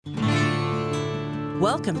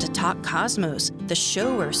Welcome to Talk Cosmos, the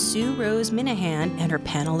show where Sue Rose Minahan and her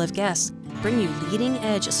panel of guests bring you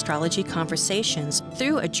leading-edge astrology conversations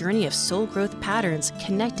through a journey of soul growth patterns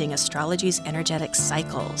connecting astrology's energetic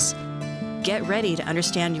cycles. Get ready to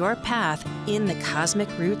understand your path in the cosmic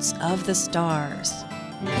roots of the stars.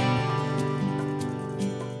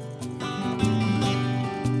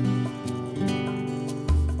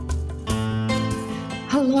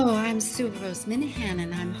 Hello, I'm Sue Rose Minahan,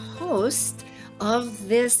 and I'm host of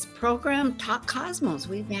this program, Talk Cosmos.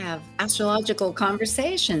 We have astrological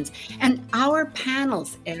conversations and our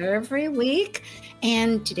panels every week.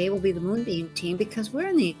 And today will be the Moonbeam team because we're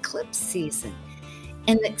in the eclipse season.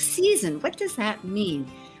 And the season, what does that mean?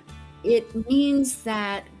 It means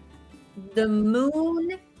that the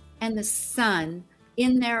moon and the sun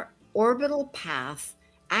in their orbital path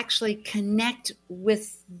actually connect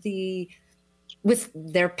with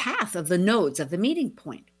their path of the nodes of the meeting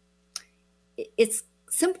point. It's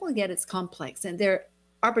simple, yet it's complex. And they're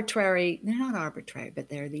arbitrary. They're not arbitrary, but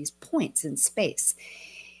they're these points in space.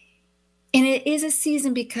 And it is a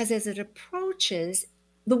season because as it approaches,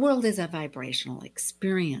 the world is a vibrational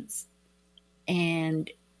experience.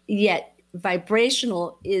 And yet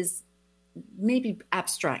vibrational is maybe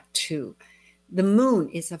abstract too. The moon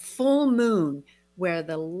is a full moon where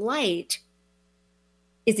the light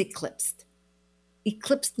is eclipsed.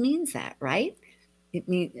 Eclipsed means that, right? It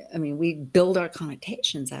means, we build our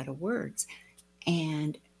connotations out of words,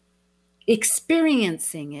 and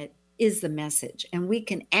experiencing it is the message. And we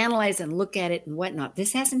can analyze and look at it and whatnot.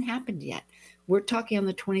 This hasn't happened yet. We're talking on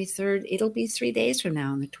the 23rd. It'll be 3 days from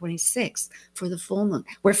now on the 26th for the full moon.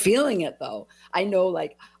 We're feeling it though. I know,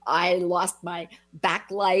 like, I lost my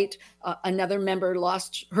backlight. Another member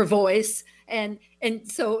lost her voice. And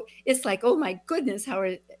so it's like, oh my goodness, how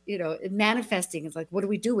are, manifesting. It's like, what do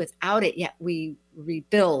we do without it? Yet we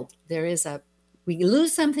rebuild. We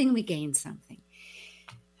lose something, we gain something.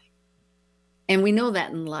 And we know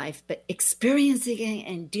that in life, but experiencing it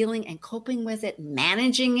and dealing and coping with it,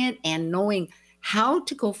 managing it and knowing how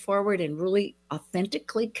to go forward and really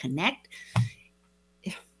authentically connect,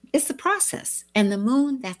 it's the process. And the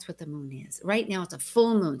moon, that's what the moon is. Right now it's a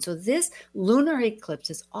full moon. So this lunar eclipse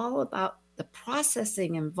is all about the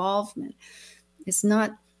processing involvement. It's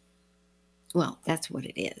not, well, that's what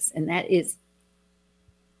it is. And that is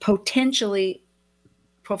potentially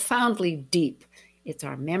profoundly deep. It's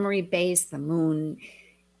our memory base, the moon.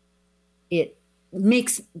 It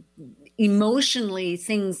makes emotionally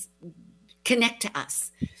things connect to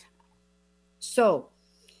us. So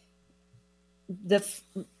the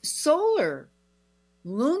solar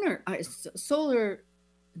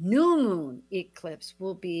new moon eclipse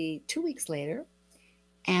will be 2 weeks later,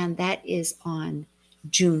 and that is on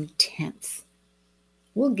June 10th.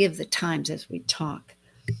 We'll give the times as we talk.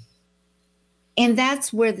 And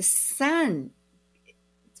that's where the sun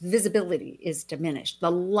visibility is diminished. The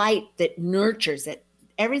light that nurtures it,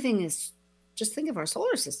 everything is, just think of our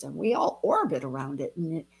solar system. We all orbit around it,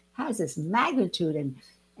 and it has this magnitude and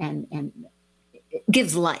it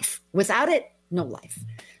gives life. Without it, no life.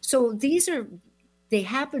 So they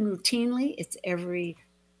happen routinely. It's every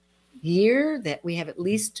year that we have at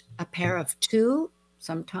least a pair of two.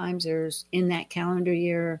 Sometimes there's, in that calendar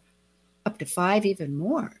year, up to 5, even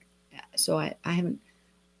more. So I haven't,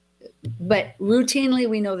 but routinely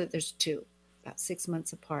we know that there's 2, about 6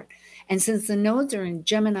 months apart. And since the nodes are in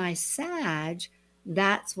Gemini Sag,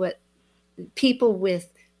 that's what people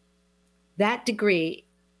with that degree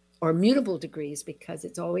or mutable degrees, because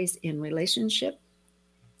it's always in relationship,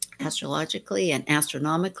 astrologically and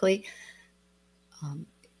astronomically,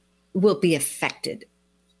 will be affected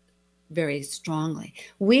very strongly.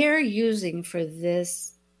 We're using for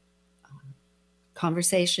this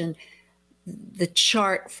conversation the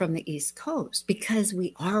chart from the East Coast because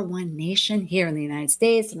we are one nation here in the United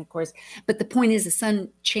States. And of course, but the point is the sun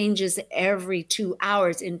changes every 2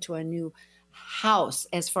 hours into a new house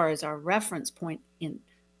as far as our reference point in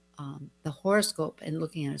the horoscope and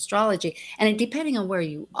looking at astrology. And depending on where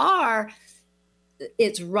you are,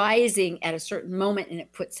 it's rising at a certain moment and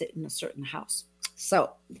it puts it in a certain house.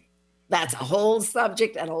 So that's a whole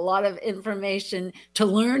subject and a lot of information to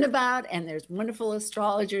learn about. And there's wonderful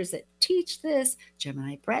astrologers that teach this.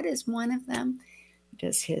 Gemini Brett is one of them. He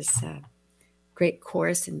does his great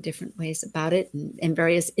course in different ways about it. And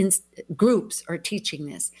various groups are teaching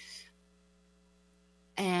this.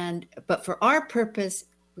 But for our purpose,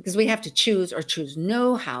 because we have to choose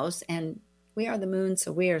no house, and we are the moon,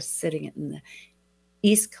 so we are sitting in the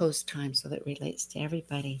East Coast time, so that relates to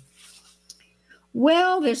everybody.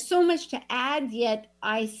 Well, there's so much to add, yet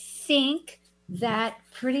I think that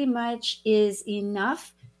pretty much is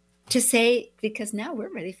enough to say, because now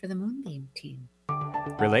we're ready for the Moonbeam team.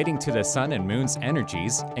 Relating to the sun and moon's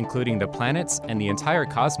energies, including the planets and the entire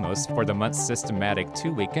cosmos for the month's systematic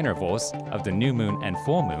 2-week intervals of the new moon and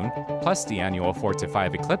full moon, plus the annual 4 to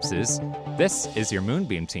 5 eclipses, this is your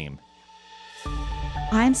Moonbeam team.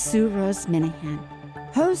 I'm Sue Rose Minahan,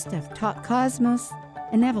 host of Talk Cosmos,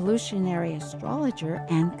 an evolutionary astrologer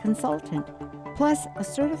and consultant, plus a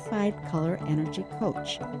certified color energy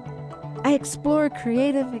coach. I explore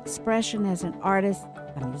creative expression as an artist,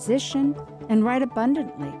 a musician, and write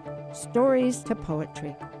abundantly, stories to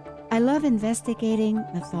poetry. I love investigating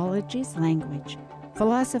mythology's language,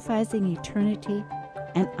 philosophizing eternity,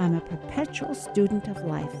 and I'm a perpetual student of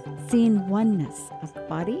life, seeing oneness of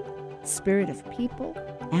body, spirit of people,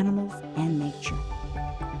 animals, and nature.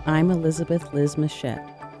 I'm Elizabeth Liz Machette,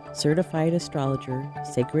 certified astrologer,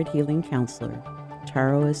 sacred healing counselor,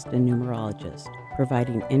 tarotist, and numerologist,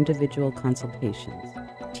 providing individual consultations,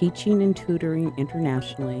 teaching and tutoring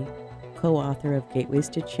internationally, co-author of Gateways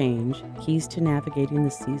to Change, Keys to Navigating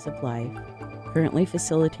the Seas of Life, currently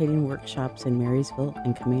facilitating workshops in Marysville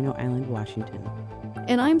and Camino Island, Washington.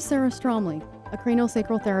 And I'm Sarah Stromley, a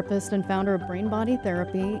craniosacral therapist and founder of Brain Body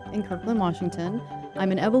Therapy in Kirkland, Washington.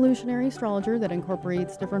 I'm an evolutionary astrologer that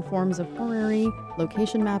incorporates different forms of horary,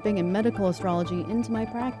 location mapping, and medical astrology into my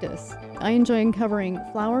practice. I enjoy uncovering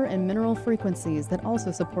flower and mineral frequencies that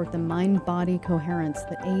also support the mind-body coherence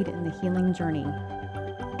that aid in the healing journey.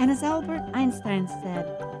 And as Albert Einstein said,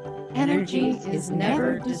 energy is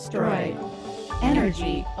never destroyed.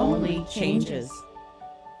 Energy only changes.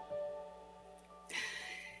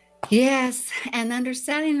 Yes, and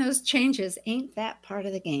understanding those changes ain't that part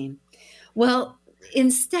of the game. Well,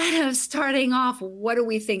 instead of starting off, what do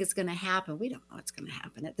we think is going to happen? We don't know what's going to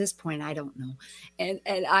happen. At this point, I don't know. And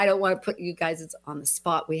I don't want to put you guys on the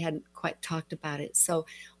spot. We hadn't quite talked about it. So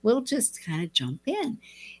we'll just kind of jump in.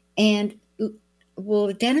 And we'll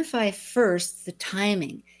identify first the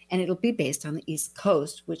timing. And it'll be based on the East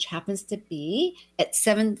Coast, which happens to be at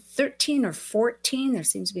 7:13 or 14. There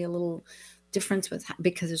seems to be a little difference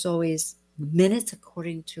because there's always minutes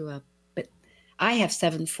according to but I have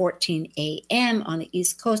 7:14 a.m. on the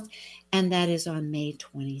East Coast, and that is on May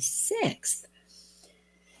 26th.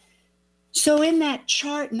 So in that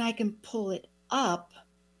chart, and I can pull it up,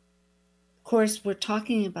 of course, we're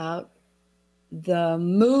talking about the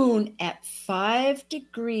moon at 5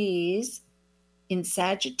 degrees in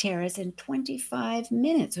Sagittarius in 25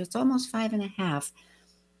 minutes. So it's almost 5.5.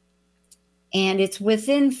 And it's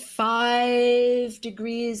within 5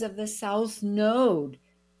 degrees of the South Node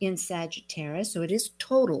in Sagittarius. So it is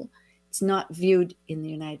total. It's not viewed in the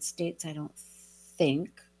United States, I don't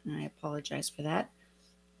think. And I apologize for that.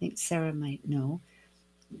 I think Sarah might know.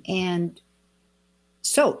 And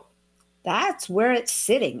so that's where it's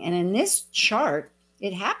sitting. And in this chart,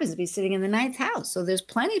 it happens to be sitting in the 9th house. So there's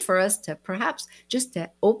plenty for us to perhaps just to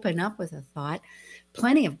open up with a thought,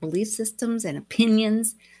 plenty of belief systems and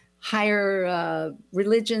opinions, higher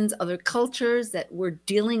religions, other cultures that we're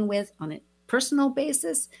dealing with on a personal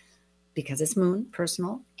basis because it's moon,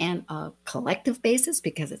 personal, and a collective basis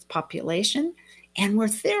because it's population. And we're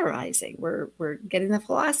theorizing. We're getting the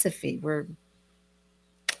philosophy.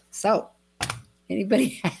 So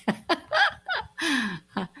anybody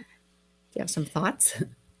do you have some thoughts?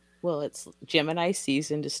 Well, it's Gemini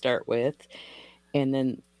season to start with, and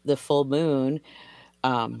then the full moon.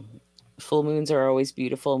 Full moons are always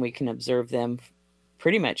beautiful, and we can observe them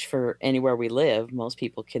pretty much for anywhere we live. Most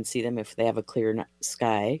people can see them if they have a clear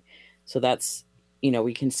sky. So that's,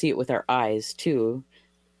 we can see it with our eyes too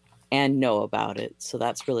and know about it. So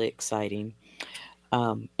that's really exciting.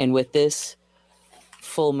 And with this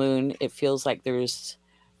full moon, it feels like there's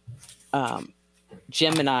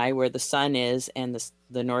Gemini, where the sun is, and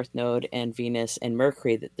the North Node, and Venus and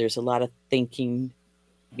Mercury, that there's a lot of thinking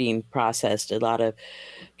being processed, a lot of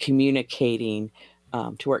communicating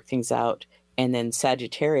to work things out. And then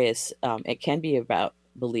Sagittarius, it can be about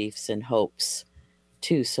beliefs and hopes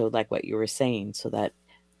too. So like what you were saying, so that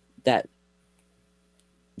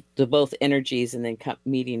the both energies and then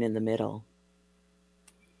meeting in the middle.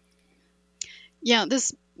 Yeah,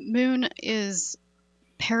 this moon is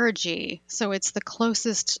perigee, so it's the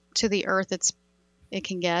closest to the Earth it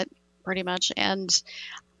can get, pretty much. And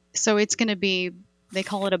so it's going to be, they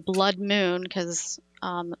call it a blood moon because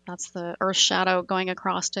that's the Earth shadow going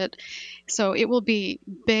across it. So it will be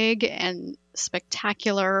big and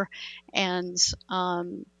spectacular. And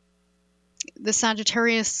the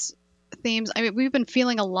Sagittarius themes, we've been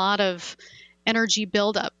feeling a lot of energy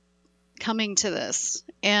buildup coming to this.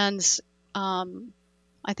 And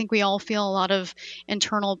I think we all feel a lot of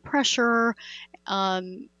internal pressure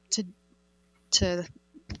to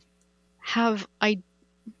have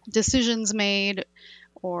decisions made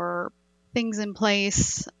or things in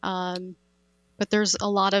place, but there's a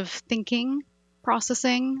lot of thinking,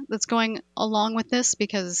 processing that's going along with this,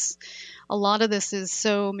 because a lot of this is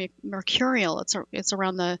so mercurial. It's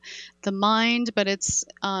around the mind, but it's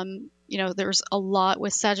there's a lot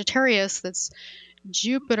with Sagittarius that's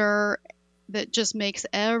Jupiter that just makes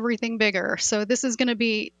everything bigger. So this is going to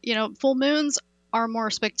be, full moons are more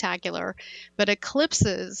spectacular, but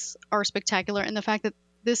eclipses are spectacular. And the fact that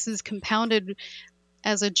this is compounded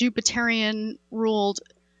as a Jupiterian ruled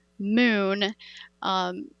moon,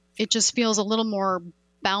 it just feels a little more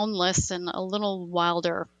boundless and a little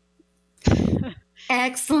wilder.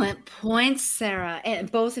 Excellent points, Sarah,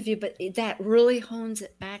 and both of you. But that really hones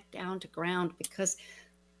it back down to ground, because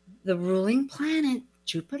the ruling planet,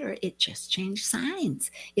 Jupiter, it just changed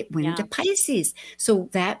signs. It went into Pisces. So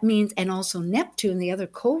that means, and also Neptune, the other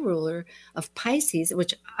co-ruler of Pisces,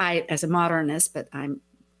 which I, as a modernist, but I'm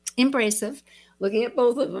embracive, looking at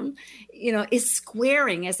both of them, is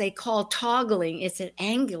squaring, as they call toggling. It's at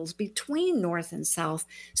angles between north and south.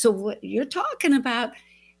 So what you're talking about,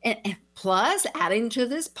 and plus adding to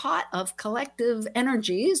this pot of collective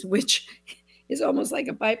energies, which is almost like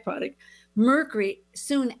a byproduct, Mercury,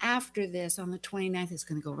 soon after this, on the 29th, is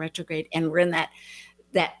going to go retrograde. And we're in that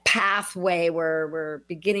pathway where we're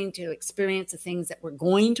beginning to experience the things that we're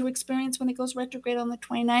going to experience when it goes retrograde on the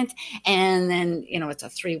 29th. And then, it's a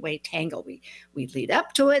three-way tangle. We lead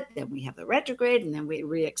up to it, then we have the retrograde, and then we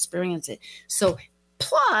re-experience it. So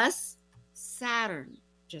plus Saturn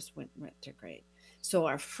just went retrograde. So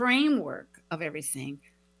our framework of everything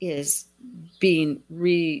is being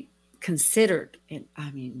reconsidered. And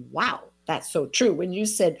I mean, wow, that's so true. When you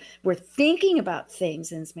said we're thinking about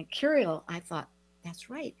things and it's mercurial, I thought,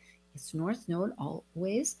 that's right. It's North Node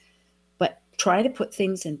always, but try to put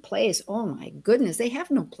things in place. Oh my goodness, they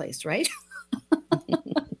have no place, right?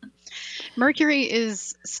 Mercury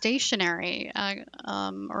is stationary,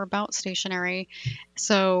 or about stationary.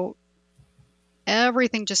 So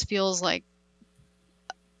everything just feels like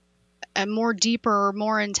a more deeper,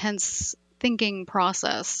 more intense thinking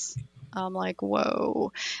process. Like,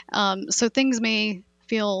 whoa. So things may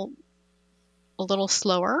feel a little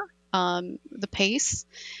slower, the pace.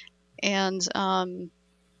 And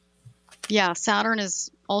Saturn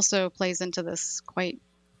is also plays into this quite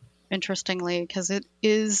interestingly, because it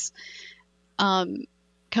is coming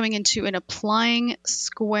into an applying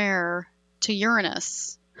square to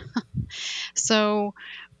Uranus. So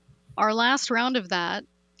our last round of that,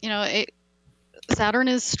 Saturn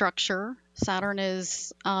is structure.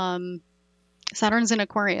 Saturn's in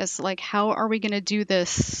Aquarius. Like, how are we going to do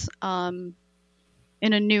this in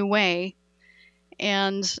a new way?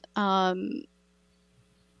 And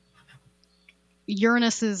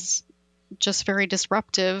Uranus is just very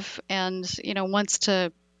disruptive and, wants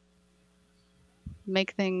to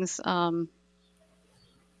make things,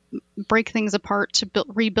 break things apart to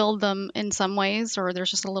rebuild them in some ways, or there's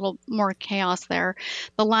just a little more chaos there.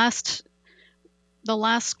 The last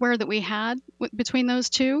square that we had between those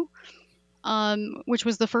two, which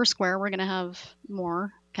was the first square, we're going to have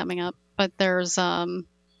more coming up, but there's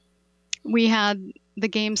we had the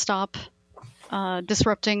GameStop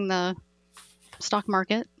disrupting the stock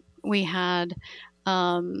market. We had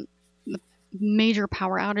major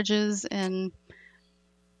power outages in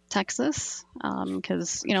Texas,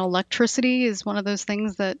 because electricity is one of those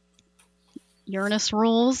things that Uranus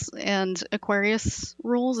rules and Aquarius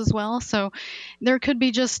rules as well. So there could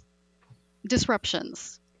be just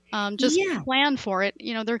disruptions. Plan for it.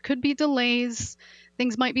 There could be delays.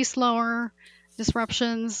 Things might be slower,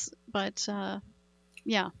 disruptions, but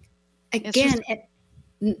Again,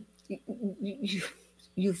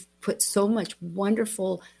 you've put so much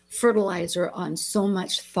wonderful fertilizer on so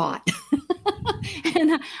much thought.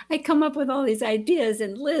 And I come up with all these ideas,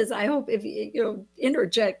 and Liz, I hope if you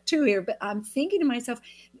interject too here, but I'm thinking to myself,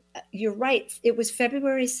 you're right. It was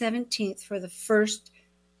February 17th for the first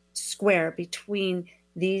square between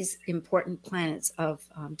these important planets of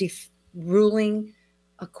ruling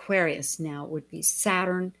Aquarius. Now would be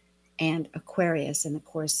Saturn and Aquarius. And of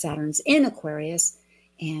course, Saturn's in Aquarius,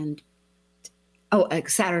 and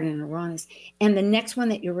Saturn and Uranus. And the next one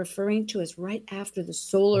that you're referring to is right after the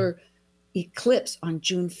solar eclipse on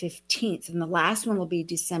June 15th. And the last one will be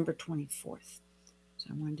December 24th. So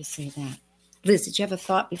I wanted to say that. Liz, did you have a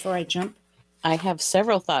thought before I jump? I have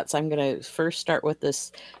several thoughts. I'm going to first start with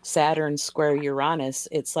this Saturn square Uranus.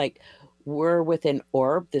 It's like we're with an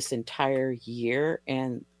orb this entire year,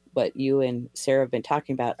 and what you and Sarah have been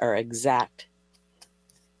talking about are exact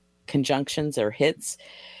conjunctions or hits.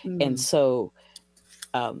 And so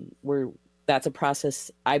that's a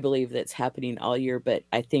process I believe that's happening all year, but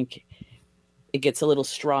I think it gets a little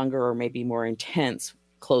stronger or maybe more intense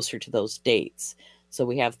closer to those dates. So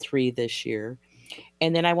we have 3 this year.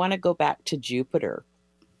 And then I want to go back to Jupiter,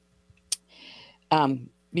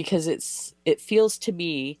 because it feels to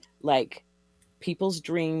me like people's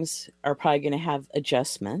dreams are probably going to have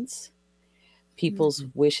adjustments. People's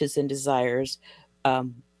wishes and desires,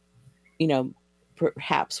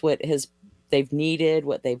 perhaps they've needed,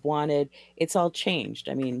 what they've wanted, it's all changed.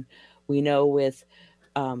 I mean, we know with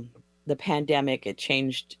the pandemic, it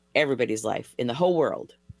changed everybody's life in the whole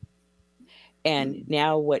world. And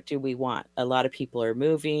now what do we want? A lot of people are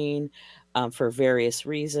moving for various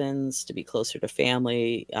reasons, to be closer to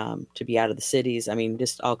family, to be out of the cities. I mean,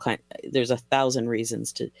 just there's 1,000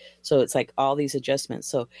 reasons so it's like all these adjustments.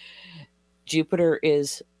 So Jupiter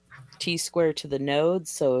is T-square to the nodes,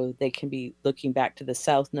 so they can be looking back to the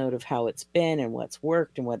south node of how it's been and what's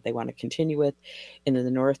worked and what they want to continue with, and then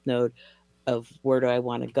the north node of where do I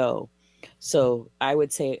want to go. So I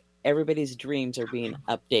would say everybody's dreams are being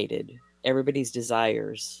updated, everybody's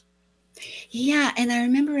desires. Yeah, and I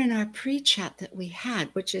remember in our pre-chat that we had,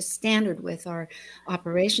 which is standard with our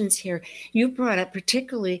operations here, you brought up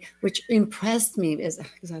particularly, which impressed me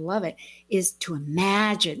because I love it, is to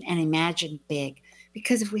imagine and imagine big.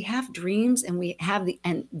 Because if we have dreams and we have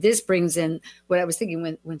and this brings in what I was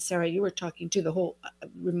thinking when Sarah, you were talking to the whole,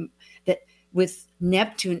 that with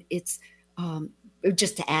Neptune, it's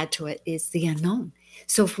just to add to it, is the unknown.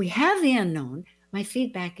 So if we have the unknown, my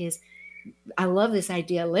feedback is, I love this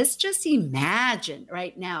idea. Let's just imagine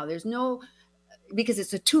right now. There's no, because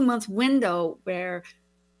it's a 2-month window where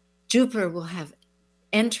Jupiter will have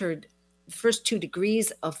entered the first 2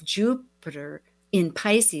 degrees of Jupiter in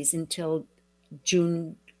Pisces until July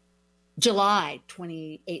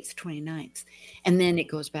 28th, 29th. And then it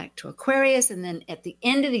goes back to Aquarius. And then at the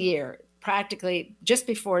end of the year, practically just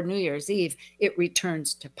before New Year's Eve, it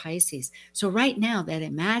returns to Pisces. So right now, that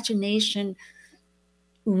imagination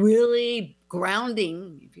really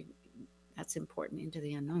grounding, that's important, into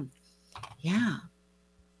the unknown. Yeah.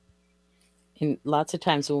 And lots of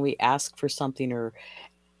times when we ask for something, or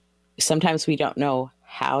sometimes we don't know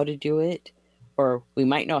how to do it, or we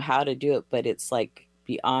might know how to do it, but it's like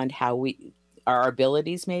beyond our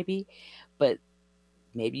abilities maybe, but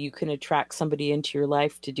maybe you can attract somebody into your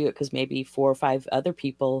life to do it because maybe 4 or 5 other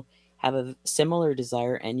people have a similar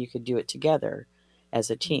desire and you could do it together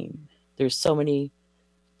as a team. There's so many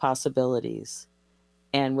possibilities.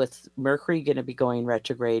 And with Mercury going to be going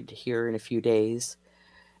retrograde here in a few days,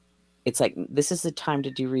 it's like this is the time to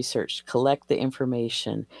do research, collect the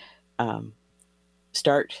information,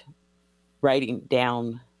 start writing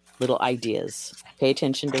down little ideas, pay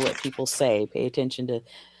attention to what people say, pay attention to,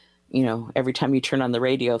 every time you turn on the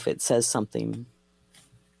radio, if it says something.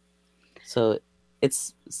 So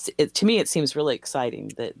to me, it seems really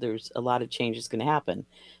exciting that there's a lot of changes going to happen,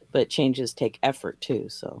 but changes take effort too.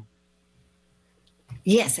 So.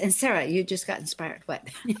 Yes. And Sarah, you just got inspired. What?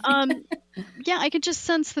 Yeah, I could just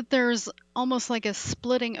sense that there's almost like a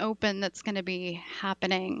splitting open that's going to be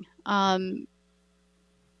happening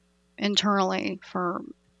internally for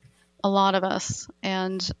a lot of us.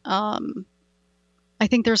 And I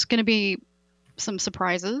think there's going to be some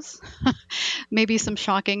surprises, maybe some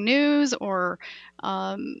shocking news, or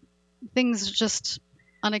things just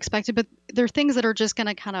unexpected, but they're things that are just going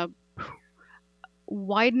to kind of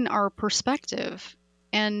widen our perspective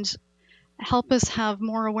and help us have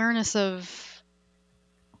more awareness of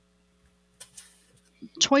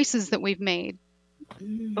choices that we've made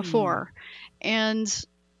before and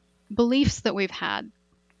beliefs that we've had,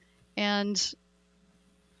 and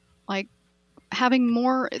like having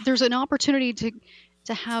more, there's an opportunity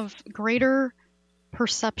to have greater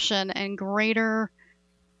perception and greater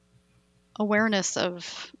awareness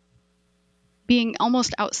of being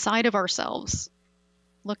almost outside of ourselves,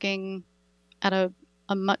 looking at a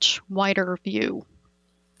much wider view.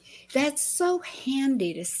 That's so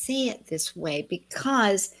handy to say it this way,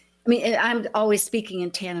 because I mean, I'm always speaking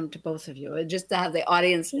in tandem to both of you, just to have the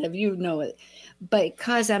audience and have you know it,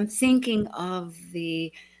 because I'm thinking of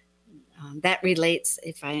the that relates,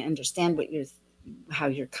 if I understand how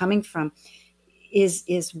you're coming from,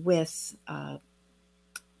 is with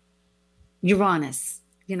Uranus.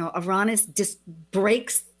 Uranus just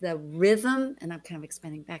breaks the rhythm, and I'm kind of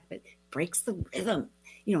expanding back, but breaks the rhythm.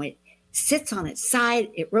 It sits on its side,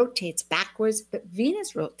 it rotates backwards, but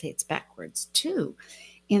Venus rotates backwards too.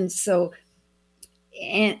 And so,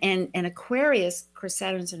 and Aquarius, of course,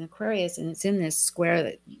 Saturn's in Aquarius, and it's in this square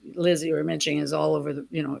that Liz, you were mentioning, is all over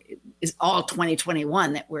is all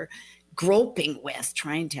 2021 that we're groping with,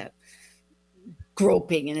 trying to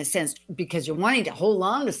groping in a sense, because you're wanting to hold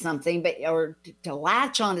on to something, or to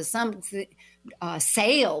latch onto some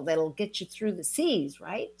sail that'll get you through the seas,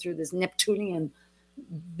 right? Through this Neptunian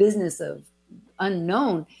business of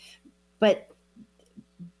unknown. But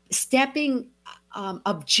stepping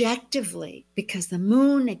objectively, because the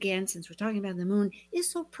moon, again, since we're talking about the moon, is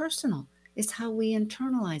so personal. It's how we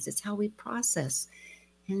internalize, it's how we process.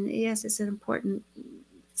 And yes, it's an important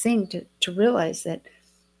thing to realize that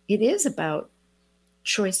it is about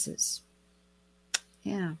choices.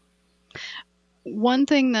 Yeah. One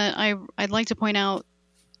thing that I'd like to point out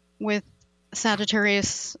with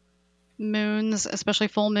Sagittarius moons, especially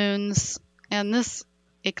full moons, and this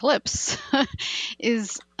eclipse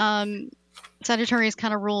is Sagittarius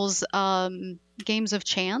kind of rules games of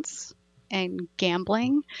chance and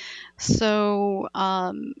gambling. So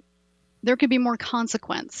there could be more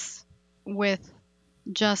consequence with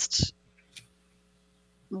just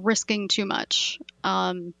risking too much.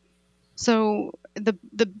 So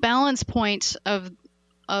the balance point of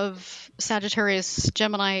Sagittarius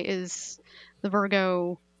Gemini is the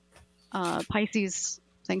Virgo Pisces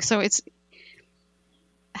thing. So it's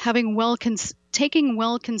having taking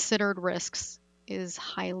well-considered risks is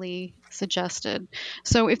highly suggested.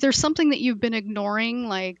 So if there's something that you've been ignoring,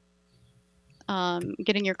 like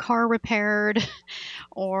getting your car repaired,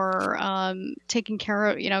 or taking care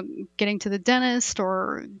of, getting to the dentist,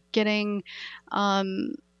 or getting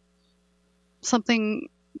something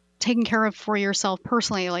taken care of for yourself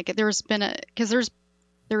personally, like because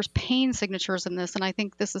there's pain signatures in this, and I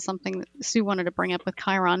think this is something that Sue wanted to bring up with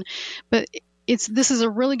Chiron, but this is a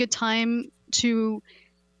really good time to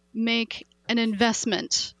make an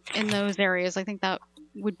investment in those areas. I think that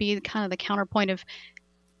would be kind of the counterpoint of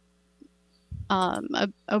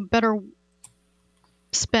a better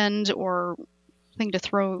spend or thing to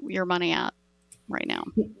throw your money at right now.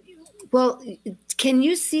 Well, can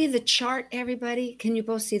you see the chart, everybody? Can you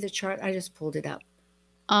both see the chart? I just pulled it up.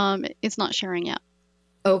 It's not sharing yet.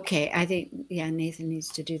 Okay, I think, Nathan needs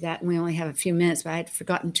to do that. And we only have a few minutes, but I had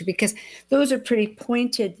forgotten to, because those are pretty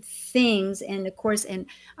pointed things. And of course, and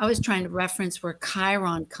I was trying to reference where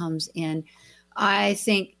Chiron comes in. I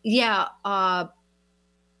think, where's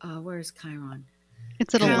Chiron?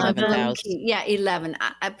 It's at 11,000. Yeah, 11.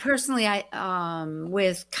 I personally,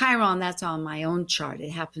 with Chiron, that's on my own chart.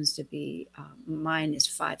 It happens to be, mine is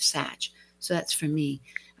 5 Sag. So that's for me.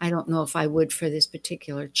 I don't know if I would for this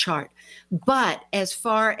particular chart. But as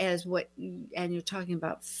far as and you're talking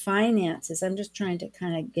about finances, I'm just trying to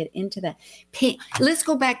kind of get into that. Pain. Let's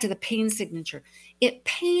go back to the pain signature.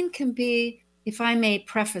 Pain can be, if I may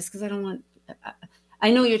preface, because I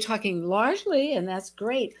know you're talking largely, and that's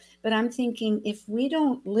great, but I'm thinking if we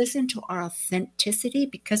don't listen to our authenticity,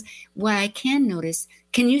 because what I can notice,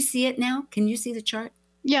 can you see it now? Can you see the chart?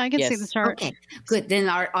 Yeah, I can see the chart. Okay, good. Then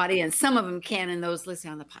our audience, some of them can, and those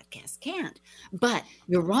listening on the podcast can't. But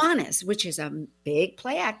Uranus, which is a big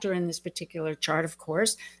play actor in this particular chart, of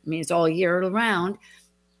course, I mean, it's all year round,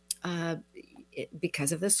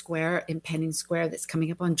 because of the impending square that's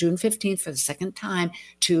coming up on June 15th for the second time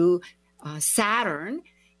to Saturn.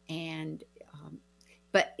 And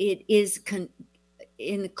but it is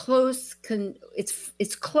it's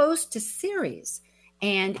close to Ceres.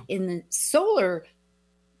 And in the solar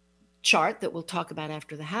chart that we'll talk about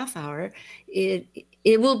after the half hour, it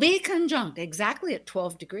will be conjunct exactly at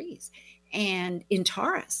 12 degrees and in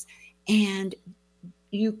Taurus. And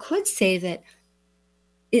you could say that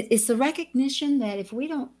it's the recognition that if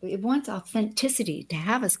it wants authenticity to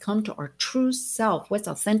have us come to our true self, what's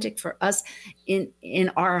authentic for us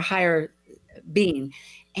in our higher being.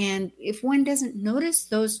 And if one doesn't notice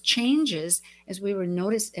those changes, as we were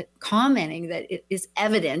commenting, that it is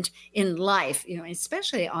evident in life,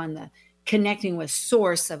 especially on the connecting with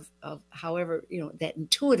source of however, that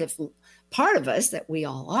intuitive part of us that we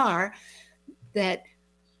all are, that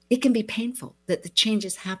it can be painful, that the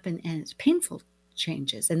changes happen and it's painful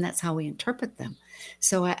changes, and that's how we interpret them.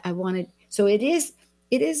 So it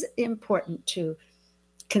is important to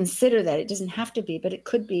consider that it doesn't have to be, but it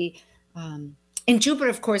could be, in Jupiter,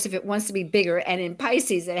 of course, if it wants to be bigger, and in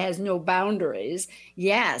Pisces, it has no boundaries.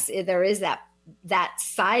 Yes, there is that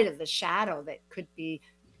side of the shadow that could be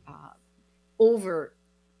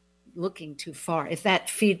overlooking too far. If that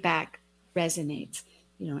feedback resonates,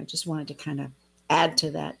 I just wanted to kind of add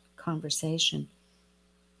to that conversation.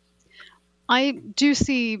 I do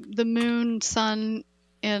see the moon, sun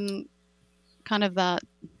in kind of that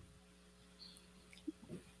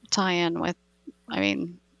tie-in with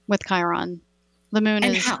Chiron. The moon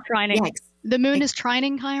is trining. Yes. The moon is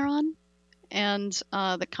trining Chiron, and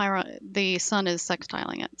the sun is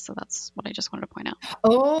sextiling it. So that's what I just wanted to point out.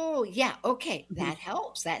 Oh, yeah. Okay. That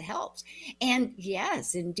helps. And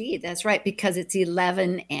yes, indeed. That's right. Because it's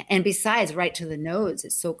 11. And besides, right to the nodes,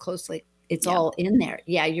 it's so closely, it's all in there.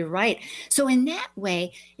 Yeah, you're right. So in that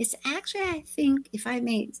way, it's actually, I think, if I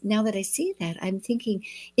may, now that I see that, I'm thinking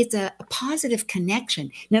it's a positive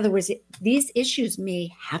connection. In other words, these issues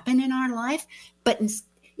may happen in our life, but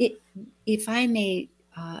if I may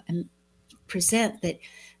present that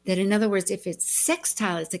in other words, if it's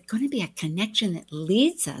sextile, it's going to be a connection that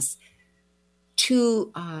leads us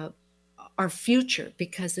to our future,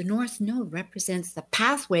 because the North Node represents the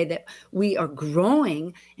pathway that we are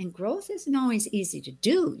growing, and growth isn't always easy to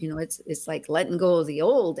do. It's like letting go of the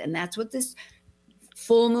old, and that's what this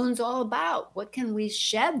full moon's all about. What can we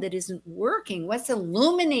shed that isn't working? What's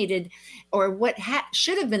illuminated, or what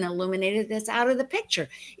should have been illuminated that's out of the picture?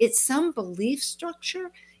 It's some belief structure.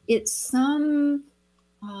 It's some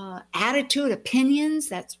attitude, opinions.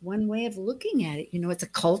 That's one way of looking at it. It's a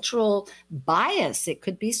cultural bias. It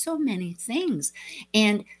could be so many things.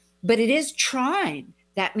 But it is trine.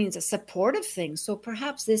 That means a supportive thing. So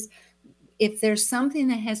perhaps if there's something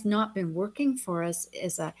that has not been working for us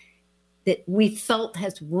that we felt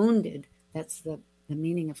has wounded, that's the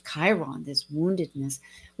meaning of Chiron, this woundedness,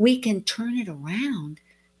 we can turn it around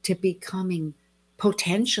to becoming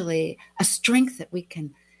potentially a strength that we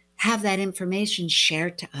can have that information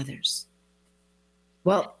shared to others.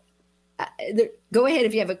 Well, go ahead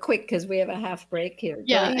if you have a quick, because we have a half break here.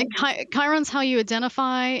 Yeah, and Chiron's how you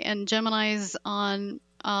identify, and Gemini's on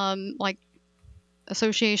like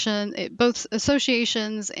association, both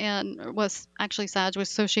associations, and was actually Sag with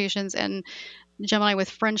associations, and Gemini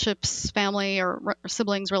with friendships, family, or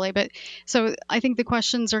siblings, really. But so I think the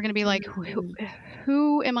questions are going to be like,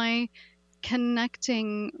 who am I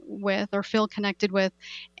connecting with or feel connected with,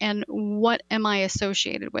 and what am I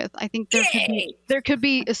associated with? I think there could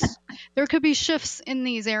be shifts in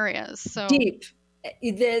these areas. So deep.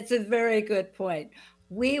 That's a very good point.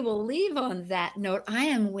 We will leave on that note. I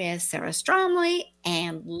am with Sarah Stromley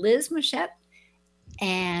and Liz Machette,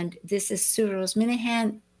 and this is Sue Rose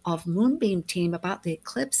Minahan of Moonbeam Team about the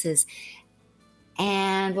eclipses.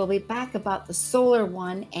 And we'll be back about the solar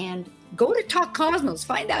one, and go to Talk Cosmos,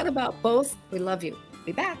 find out about both. We love you.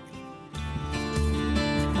 Be back.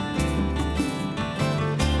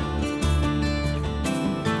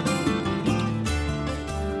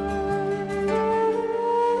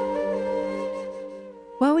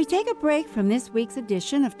 While we take a break from this week's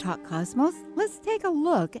edition of Talk Cosmos, let's take a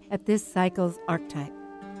look at this cycle's archetype.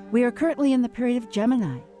 We are currently in the period of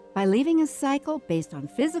Gemini. By leaving a cycle based on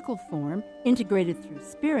physical form, integrated through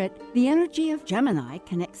spirit, the energy of Gemini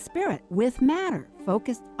connects spirit with matter,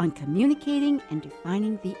 focused on communicating and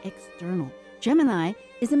defining the external. Gemini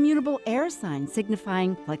is a mutable air sign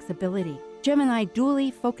signifying flexibility. Gemini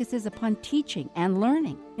dually focuses upon teaching and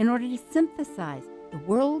learning in order to synthesize the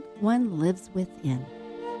world one lives within.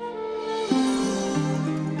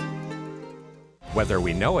 Whether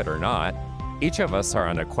we know it or not, each of us are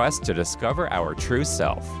on a quest to discover our true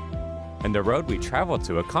self. And the road we travel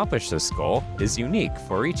to accomplish this goal is unique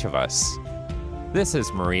for each of us. This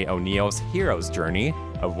is Marie O'Neill's hero's journey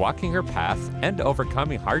of walking her path and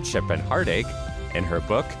overcoming hardship and heartache in her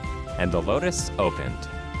book, And the Lotus Opened.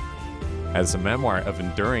 As a memoir of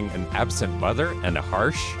enduring an absent mother and a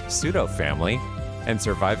harsh pseudo-family, and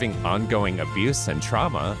surviving ongoing abuse and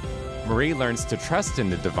trauma, Marie learns to trust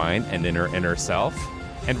in the divine and in her inner self,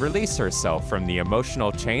 and release herself from the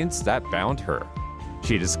emotional chains that bound her.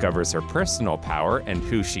 She discovers her personal power and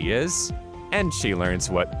who she is, and she learns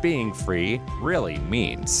what being free really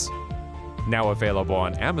means. Now available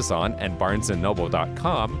on Amazon and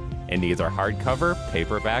BarnesandNoble.com in either hardcover,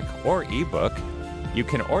 paperback, or ebook, you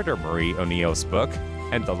can order Marie O'Neill's book,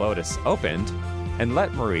 And the Lotus Opened, and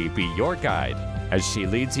let Marie be your guide as she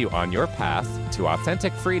leads you on your path to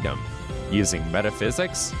authentic freedom using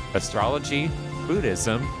metaphysics, astrology,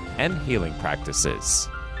 Buddhism, and healing practices.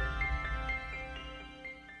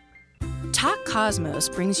 Talk Cosmos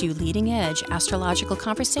brings you leading-edge astrological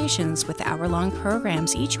conversations with hour-long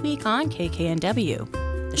programs each week on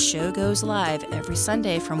KKNW. The show goes live every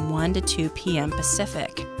Sunday from 1 to 2 p.m.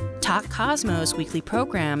 Pacific. Talk Cosmos weekly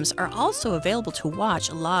programs are also available to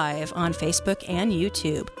watch live on Facebook and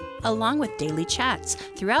YouTube, along with daily chats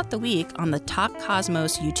throughout the week on the Talk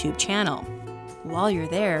Cosmos YouTube channel. While you're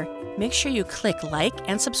there, make sure you click like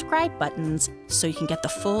and subscribe buttons so you can get the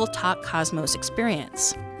full Talk Cosmos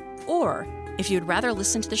experience. Or, if you'd rather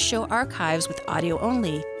listen to the show archives with audio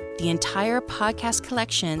only, the entire podcast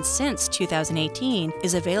collection since 2018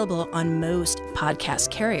 is available on most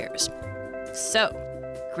podcast carriers. So,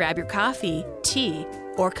 Grab your coffee, tea,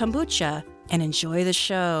 or kombucha and enjoy the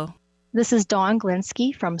show. This is Dawn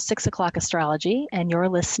Glinsky from 6 O'Clock Astrology, and you're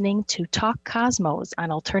listening to Talk Cosmos on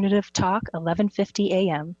Alternative Talk 1150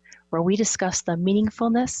 AM, where we discuss the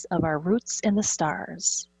meaningfulness of our roots in the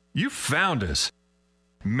stars. You found us.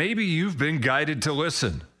 Maybe you've been guided to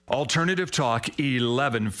listen. Alternative Talk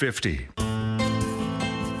 1150.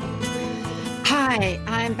 Hi,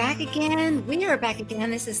 I'm back again. We are back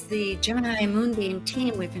again. This is the Gemini Moonbeam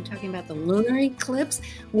team. We've been talking about the lunar eclipse,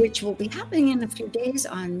 which will be happening in a few days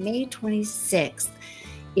on May 26th.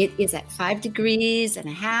 It is at 5 degrees and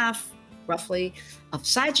a half, roughly, of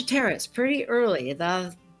Sagittarius, pretty early.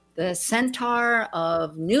 The centaur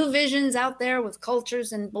of new visions out there with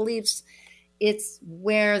cultures and beliefs. It's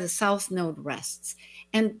where the South Node rests.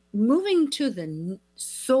 And moving to the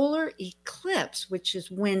solar eclipse, which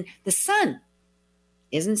is when the sun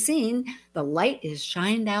isn't seen, the light is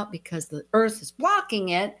shined out because the earth is blocking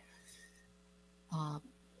it.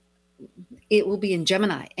 It will be in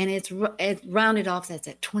Gemini, and it's rounded off. That's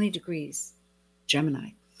at 20 degrees Gemini.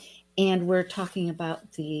 And we're talking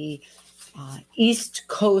about the East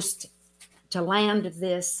Coast to land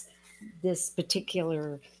this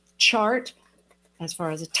particular chart as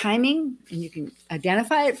far as the timing, and you can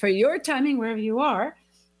identify it for your timing wherever you are.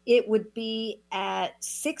 It would be at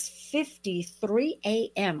 6:53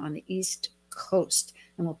 a.m. on the East Coast,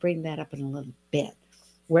 and we'll bring that up in a little bit,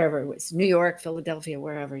 wherever it was, New York, Philadelphia,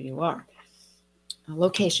 wherever you are.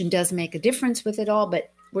 Location does make a difference with it all,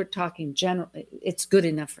 but we're talking generally, it's good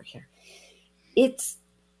enough for here.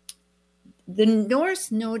 The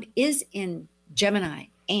North Node is in Gemini,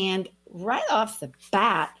 and right off the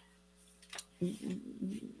bat,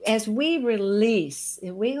 as we release,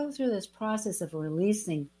 if we go through this process of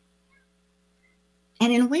releasing,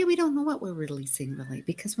 and in a way we don't know what we're releasing really,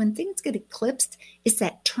 because when things get eclipsed, it's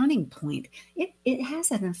that turning point. It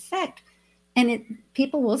has an effect, and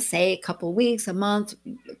people will say a couple of weeks, a month,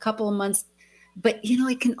 a couple of months, but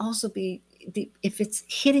it can also be if it's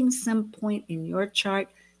hitting some point in your chart,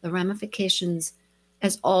 the ramifications,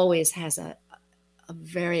 as always, has a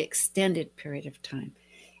very extended period of time,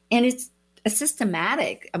 and it's a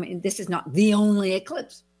systematic. I mean, this is not the only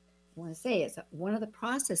eclipse. I want to say it's one of the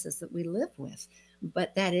processes that we live with,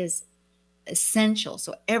 but that is essential.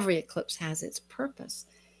 So every eclipse has its purpose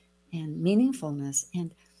and meaningfulness.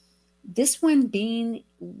 And this one being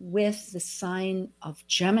with the sign of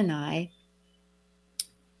Gemini,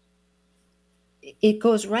 it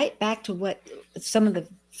goes right back to what some of the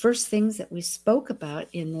first things that we spoke about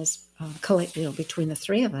in this between the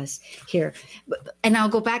three of us here. And I'll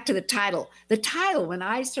go back to the title. The title, when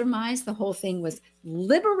I surmised the whole thing, was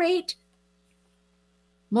Liberate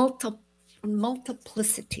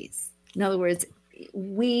Multiplicities. In other words,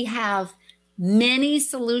 we have many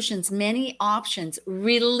solutions, many options.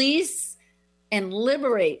 Release and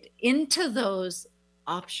liberate into those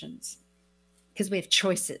options because we have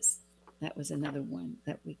choices. That was another one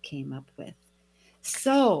that we came up with.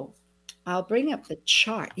 So I'll bring up the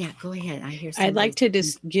chart. Yeah, go ahead. I hear somebody. I'd like to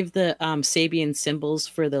just give the Sabian symbols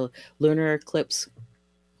for the lunar eclipse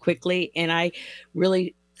quickly, and I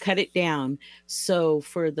really cut it down. So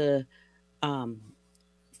for the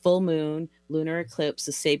full moon, lunar eclipse,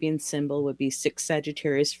 the Sabian symbol would be 6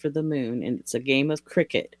 Sagittarius for the moon, and it's a game of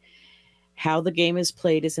cricket. How the game is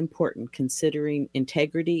played is important, considering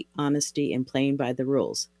integrity, honesty, and playing by the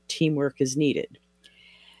rules. Teamwork is needed.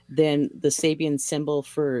 Then the Sabian symbol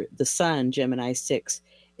for the sun, Gemini 6,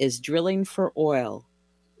 is drilling for oil,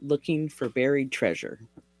 looking for buried treasure.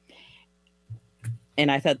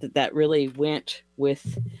 And I thought that really went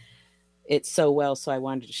with it so well, so I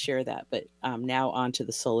wanted to share that. But now on to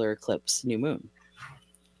the solar eclipse, new moon.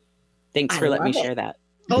 Thanks for letting me share that.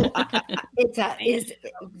 Oh, it's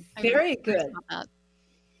very good.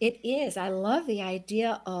 It is. I love the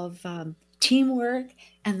idea of teamwork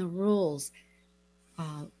and the rules.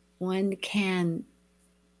 One can,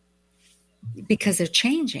 because they're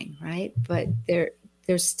changing, right? But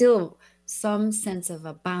there's still some sense of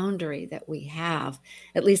a boundary that we have,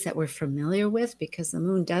 at least that we're familiar with, because the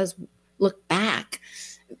moon does look back,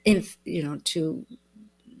 to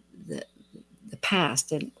the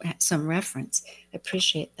past and some reference. I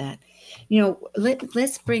appreciate that.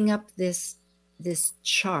 Let's bring up this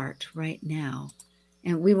chart right now,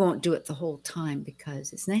 and we won't do it the whole time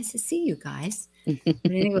because it's nice to see you guys. But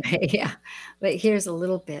anyway, yeah. But here's a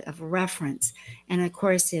little bit of reference. And of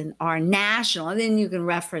course, in our national, and then you can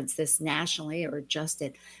reference this nationally or adjust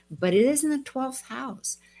it, but it is in the 12th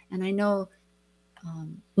house. And I know,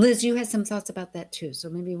 Liz, you had some thoughts about that too. So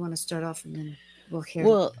maybe you want to start off and then we'll hear.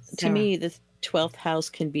 Well, to me, the 12th house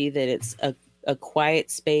can be that it's a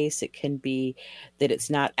quiet space. It can be that it's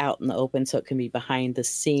not out in the open, so it can be behind the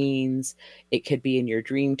scenes. It could be in your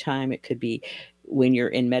dream time. It could be when you're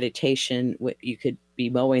in meditation. You could be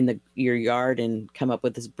mowing your yard and come up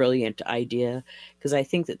with this brilliant idea. Because I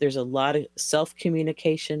think that there's a lot of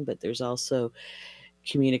self-communication, but there's also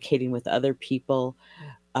communicating with other people.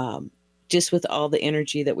 Just with all the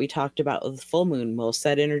energy that we talked about with the full moon, most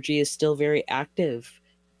that energy is still very active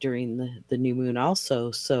during the new moon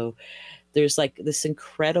also. So there's like this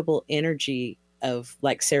incredible energy of,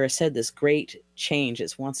 like Sarah said, this great change.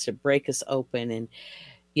 It wants to break us open. And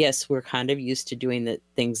yes, we're kind of used to doing the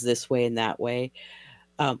things this way and that way.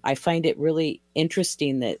 I find it really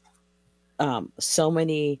interesting that so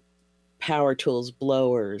many power tools,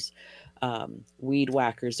 blowers, weed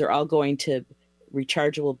whackers, they're all going to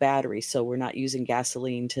rechargeable batteries. So we're not using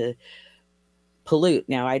gasoline to pollute.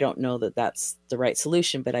 Now, I don't know that that's the right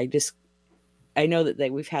solution, but I know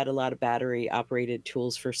that we've had a lot of battery operated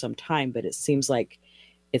tools for some time, but it seems like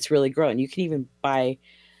it's really growing. You can even buy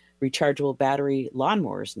rechargeable battery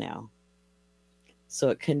lawnmowers now. So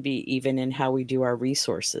it can be even in how we do our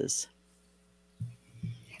resources.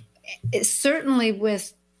 It's certainly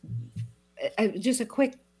with just a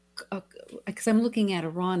quick, because I'm looking at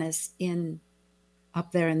Uranus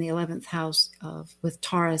up there in the 11th house with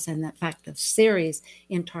Taurus, and the fact of Ceres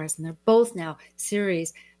in Taurus, and they're both now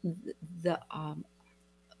Ceres, the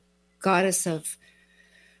goddess of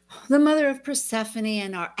the mother of Persephone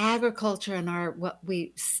and our agriculture and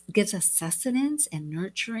gives us sustenance and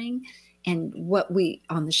nurturing, and what we,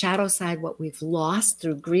 on the shadow side, what we've lost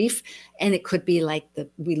through grief. And it could be like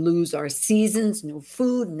we lose our seasons, no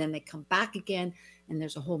food, and then they come back again. And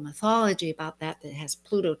there's a whole mythology about that has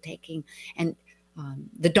Pluto taking and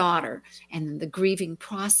the daughter and the grieving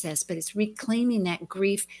process, but it's reclaiming that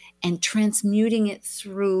grief and transmuting it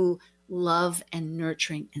through love and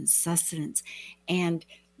nurturing and sustenance. And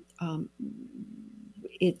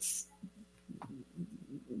it's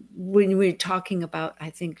when we're talking about,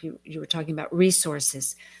 I think you were talking about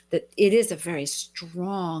resources, that it is a very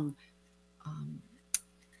strong,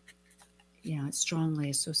 it's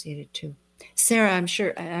strongly associated to. Sarah, I'm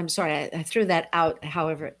sorry, I threw that out,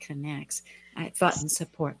 however it connects. I thought in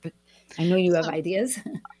support, but I know you have ideas.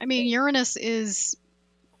 I mean, Uranus is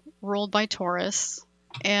ruled by Taurus,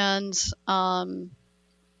 and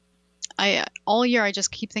all year I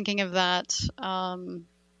just keep thinking of that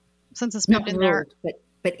since it's moved in there.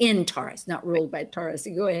 But in Taurus, not ruled by Taurus.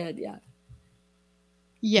 Go ahead, yeah.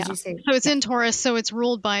 Yeah, so it's in Taurus, so it's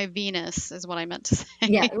ruled by Venus, is what I meant to say.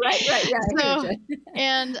 Yeah, right, yeah. So,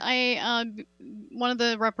 and one of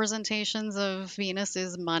the representations of Venus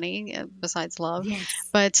is money, besides love. Yes.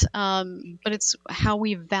 But it's how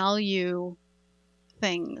we value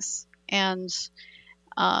things, and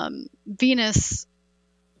Venus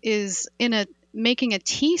is making a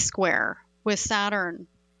T square with Saturn.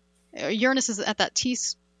 Uranus is at that T.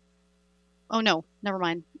 Oh no, never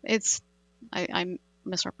mind. I'm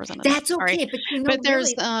misrepresented. That's okay, but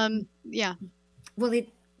there's yeah. Well,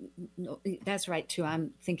 that's right too.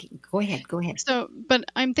 I'm thinking. Go ahead. So, but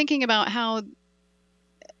I'm thinking about how,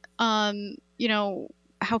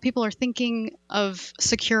 how people are thinking of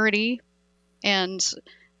security, and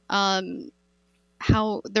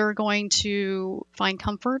how they're going to find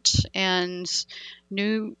comfort and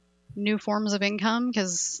new forms of income,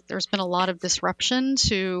 because there's been a lot of disruption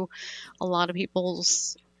to a lot of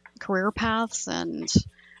people's career paths and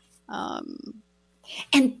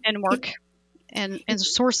work and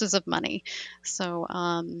sources of money. So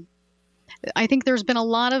I think there's been a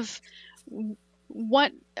lot of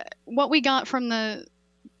what we got from the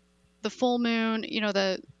full moon,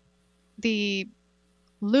 the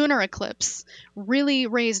lunar eclipse really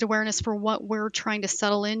raised awareness for what we're trying to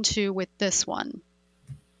settle into with this one.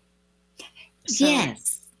 So.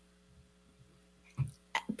 Yes.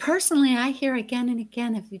 Personally, I hear again and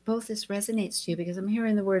again, if both this resonates to you, because I'm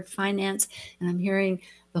hearing the word finance, and I'm hearing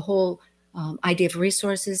the whole idea of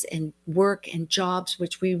resources and work and jobs,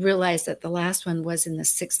 which we realized that the last one was in the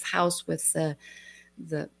 6th house with the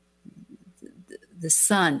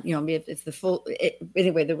sun. If the full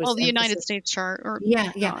anyway, there was the United States chart.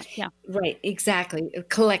 Yeah, right, exactly.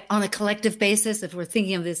 On a collective basis, if we're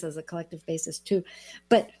thinking of this as a collective basis too,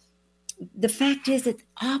 but. The fact is, it's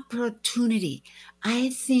opportunity.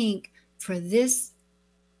 I think for this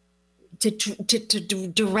to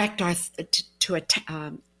direct our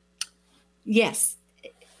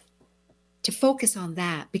to focus on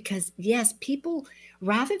that, because yes, people,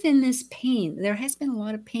 rather than this pain, there has been a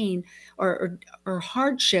lot of pain or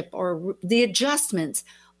hardship or the adjustments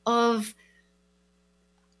of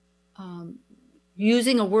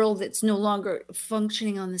using a world that's no longer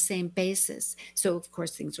functioning on the same basis. So, of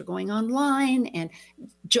course, things are going online, and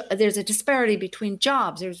there's a disparity between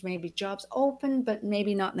jobs. There's maybe jobs open, but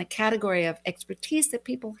maybe not in the category of expertise that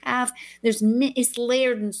people have. It's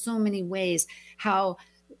layered in so many ways.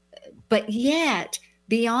 But yet,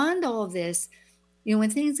 beyond all this,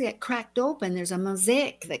 when things get cracked open, there's a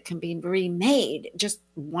mosaic that can be remade. Just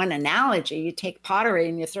one analogy, you take pottery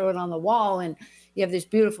and you throw it on the wall, and you have this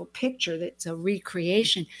beautiful picture that's a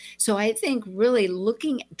recreation. So I think really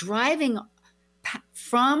driving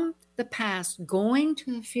from the past, going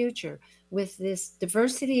to the future with this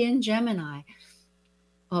diversity in Gemini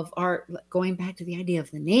of art, going back to the idea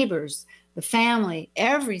of the neighbors, the family,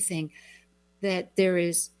 everything, that there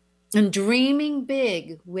is, and dreaming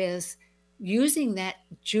big with using that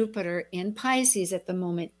Jupiter in Pisces at the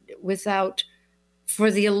moment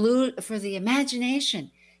for the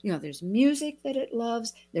imagination. There's music that it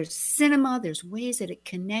loves, there's cinema, there's ways that it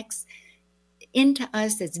connects into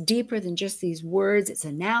us that's deeper than just these words. It's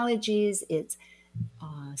analogies, it's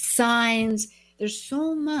signs. There's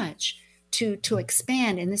so much to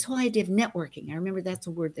expand. And this whole idea of networking, I remember that's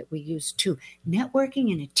a word that we use too.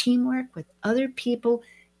 Networking and a teamwork with other people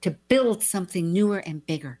to build something newer and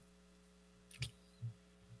bigger.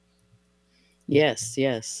 Yes,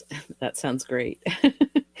 that sounds great.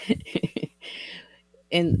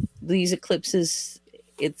 And these eclipses,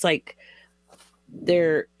 it's like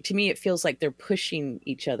to me, it feels like they're pushing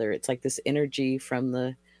each other. It's like this energy from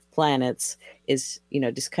the planets is,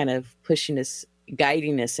 just kind of pushing us,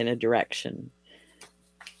 guiding us in a direction.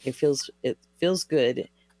 It feels good.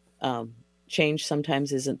 Change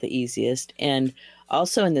sometimes isn't the easiest. And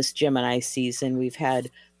also in this Gemini season, we've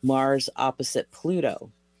had Mars opposite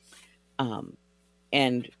Pluto.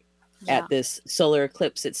 At this solar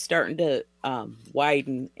eclipse, it's starting to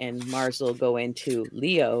widen, and Mars will go into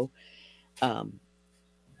Leo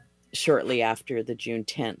shortly after the June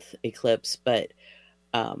 10th eclipse. But,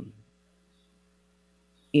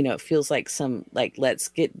 it feels like let's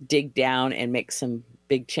dig down and make some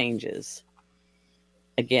big changes.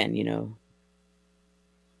 Again,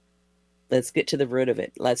 let's get to the root of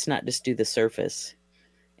it. Let's not just do the surface.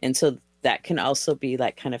 And so that can also be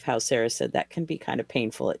like kind of how Sarah said, that can be kind of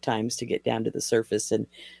painful at times to get down to the surface and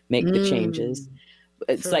make the changes.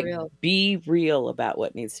 It's like, be real about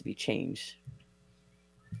what needs to be changed.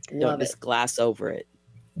 Don't just glass over it.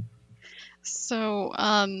 So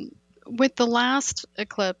with the last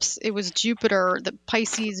eclipse, it was Jupiter, the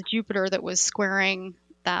Pisces Jupiter, that was squaring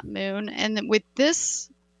that moon. And then with this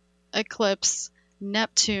eclipse,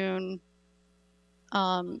 Neptune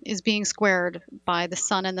is being squared by the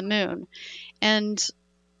sun and the moon. And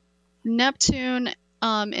Neptune,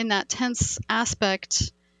 in that tense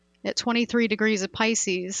aspect at 23 degrees of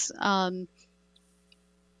Pisces, I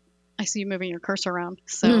see you moving your cursor around.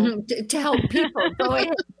 So to help people, go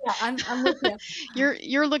ahead. Yeah, I'm with you.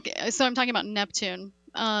 You're looking. So I'm talking about Neptune.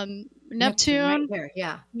 Neptune. Right here,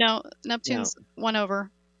 yeah. No, Neptune's one over.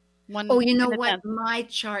 You know what? 10th. My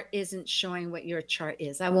chart isn't showing what your chart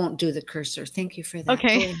is. I won't do the cursor. Thank you for that.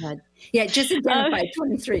 Okay. Go ahead. Yeah, just identify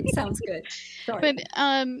 23. Sounds good. Sorry. But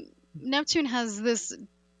Neptune has this,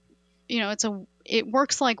 it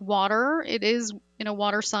works like water. It is in a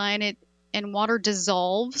water sign. And water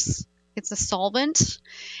dissolves. It's a solvent,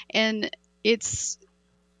 and it's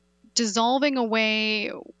dissolving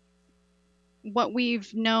away what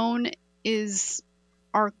we've known is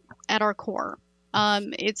at our core.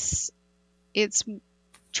 It's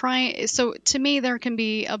trying. So to me, there can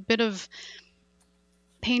be a bit of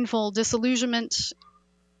painful disillusionment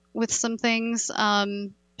with some things.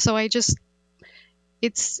 So and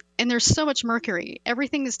there's so much Mercury.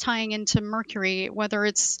 Everything is tying into Mercury, whether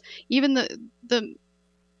it's even the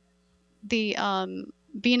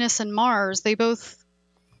Venus and Mars. They both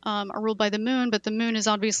are ruled by the moon, but the moon is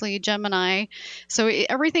obviously Gemini. So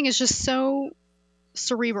everything is just so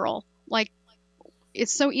cerebral. Like,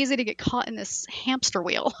 it's so easy to get caught in this hamster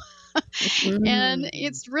wheel. And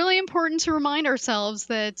it's really important to remind ourselves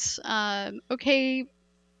that, okay,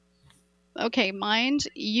 mind,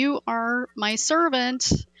 you are my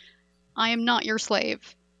servant. I am not your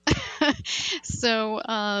slave. So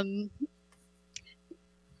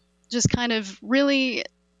just kind of really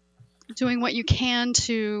doing what you can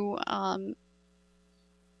to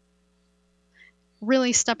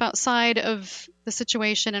really step outside of the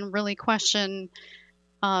situation and really question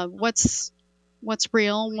what's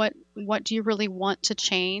real, what do you really want to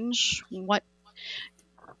change,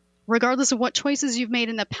 regardless of what choices you've made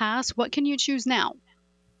in the past, what can you choose now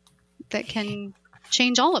that can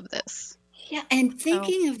change all of this? Yeah, and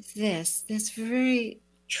thinking of this, that's very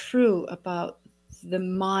true about the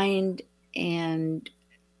mind and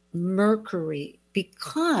Mercury,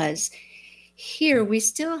 because here we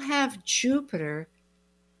still have Jupiter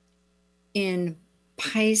in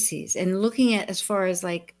Pisces. And looking at, as far as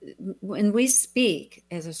like when we speak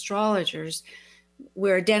as astrologers,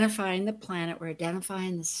 we're identifying the planet, we're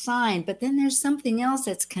identifying the sign, but then there's something else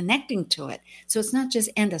that's connecting to it. So it's not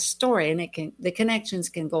just end of story, and the connections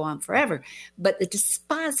can go on forever. But the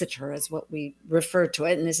dispositor is what we refer to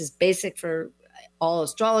it, and this is basic for all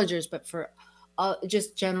astrologers, but for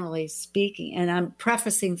just generally speaking. And I'm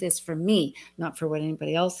prefacing this for me, not for what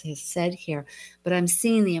anybody else has said here, but I'm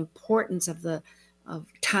seeing the importance of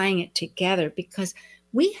tying it together, because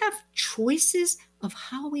we have choices of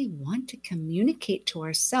how we want to communicate to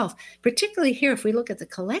ourselves, particularly here. If we look at the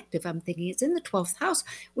collective, I'm thinking it's in the 12th house,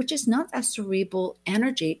 which is not a cerebral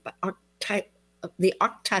energy, but the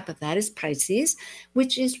archetype of that is Pisces,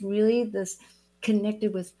 which is really this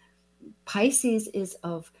connected with Pisces is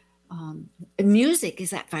of music,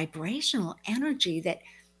 is that vibrational energy that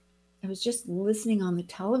I was just listening on the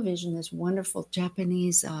television, this wonderful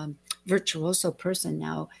Japanese virtuoso person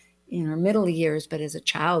now in her middle years, but as a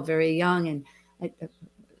child, very young, and I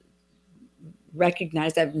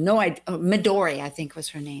recognized, I have no idea, Midori, I think was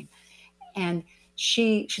her name. And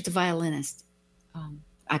she's a violinist.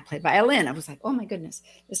 I played violin. I was like, oh my goodness,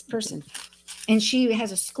 this person. And she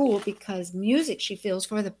has a school because music, she feels,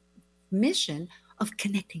 for the mission of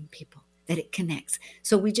connecting people, that it connects.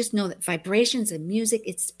 So we just know that vibrations and music,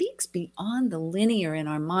 it speaks beyond the linear in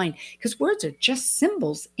our mind, because words are just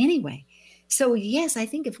symbols anyway. So yes, I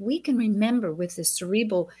think if we can remember with the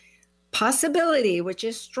cerebral possibility, which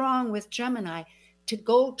is strong with Gemini, to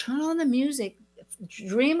go turn on the music,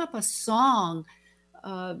 dream up a song,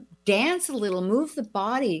 dance a little, move the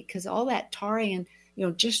body, because all that Taurean,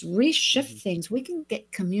 just reshift things. We can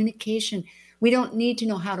get communication. We don't need to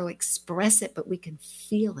know how to express it, but we can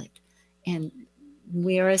feel it. And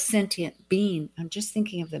we are a sentient being. I'm just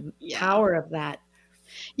thinking of the power of that.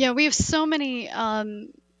 Yeah, we have so many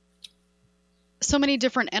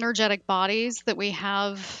different energetic bodies that we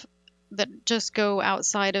have that just go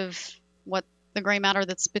outside of what the gray matter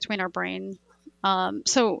that's between our brain.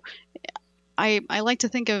 So I like to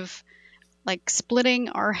think of like splitting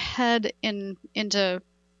our head into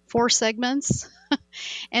 4 segments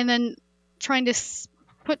and then trying to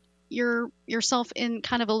put yourself in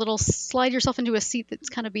kind of slide yourself into a seat that's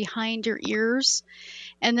kind of behind your ears.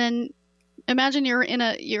 And then imagine you're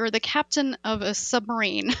the captain of a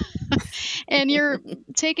submarine and you're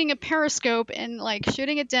taking a periscope and like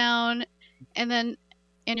shooting it down, and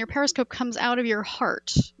your periscope comes out of your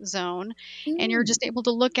heart zone, and you're just able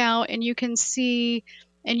to look out and you can see,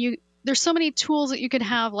 and there's so many tools that you could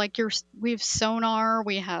have, like we have sonar,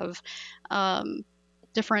 we have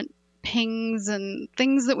different pings and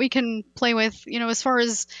things that we can play with, as far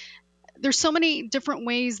as there's so many different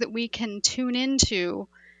ways that we can tune into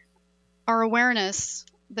our awareness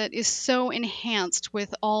that is so enhanced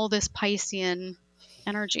with all this Piscean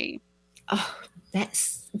energy. Oh,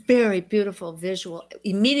 that's very beautiful visual.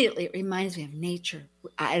 Immediately, it reminds me of nature.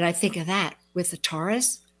 And I think of that with the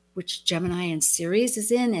Taurus, which Gemini and Ceres is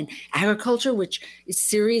in, and agriculture, which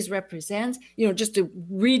Ceres represents, just to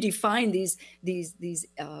redefine these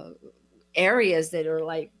areas that are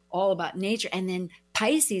like all about nature. And then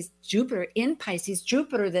Pisces, Jupiter in Pisces,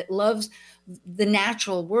 Jupiter that loves the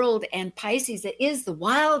natural world, and Pisces that is the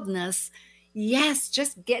wildness. Yes,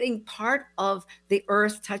 just getting part of the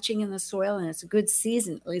earth, touching in the soil. And it's a good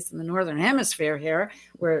season, at least in the Northern Hemisphere here,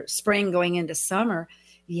 where spring going into summer.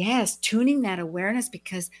 Yes, tuning that awareness,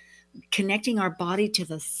 because connecting our body to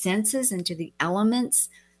the senses and to the elements,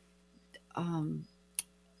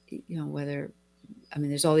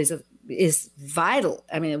 there's all these, is vital.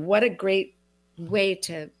 What a great way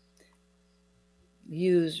to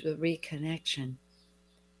use the reconnection.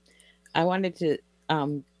 I wanted to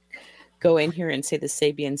go in here and say the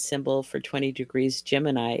Sabian symbol for 20 degrees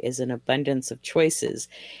Gemini is an abundance of choices.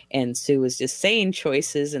 And Sue was just saying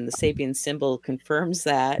choices, and the Sabian symbol confirms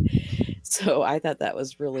that. So I thought that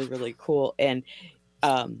was really, really cool. And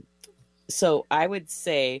so I would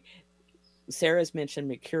say, Sarah's mentioned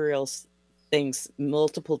mercurial things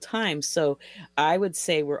multiple times. So I would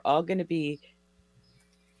say we're all going to be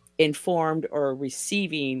informed or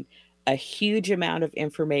receiving a huge amount of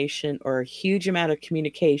information or a huge amount of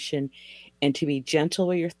communication, and to be gentle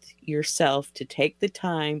with yourself, to take the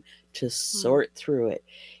time to sort through it.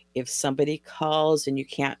 If somebody calls and you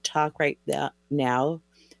can't talk right now,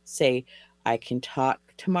 say, I can talk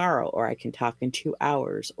tomorrow, or I can talk in 2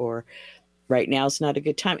 hours, or right now is not a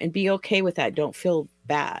good time, and be okay with that. Don't feel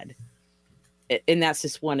bad. And that's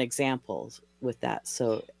just one example with that.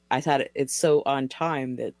 So I thought it's so on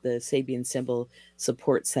time that the Sabian symbol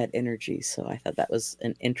supports that energy. So I thought that was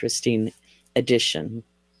an interesting addition.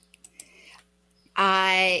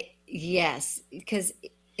 Yes, because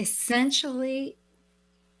essentially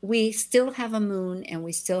we still have a moon and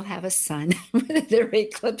we still have a sun, whether they're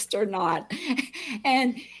eclipsed or not.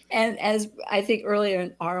 And as I think earlier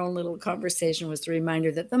in our own little conversation was the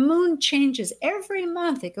reminder that the moon changes every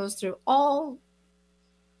month. It goes through all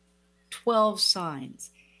 12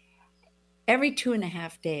 signs every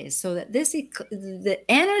 2.5 days, so that the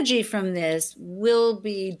energy from this will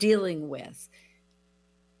be dealing with,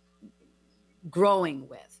 growing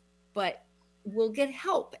with, but we'll get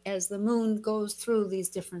help as the moon goes through these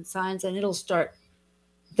different signs, and it'll start,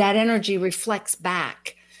 that energy reflects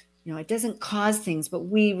back. It doesn't cause things, but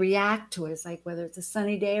we react to it. It's like whether it's a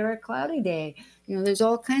sunny day or a cloudy day. There's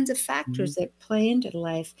all kinds of factors that play into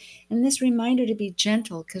life. And this reminder to be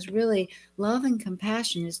gentle, because really love and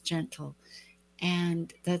compassion is gentle.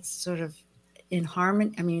 And that's sort of in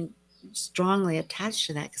harmony, strongly attached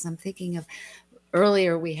to that, because I'm thinking of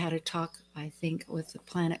earlier we had a talk, I think, with the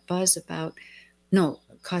Planet Buzz about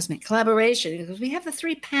cosmic collaboration, because we have the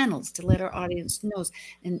 3 panels to let our audience know.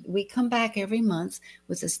 And we come back every month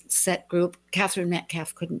with a set group. Catherine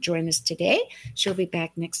Metcalf couldn't join us today. She'll be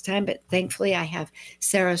back next time. But thankfully, I have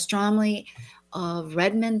Sarah Stromley of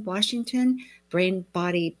Redmond, Washington,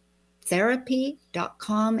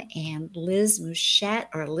 brainbodytherapy.com, and Liz Mouchette,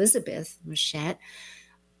 or Elizabeth Mouchette,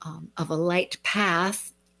 of A Light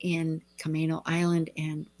Path in Camano Island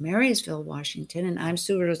and Marysville, Washington. And I'm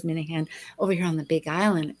Sue Rose Minahan over here on the Big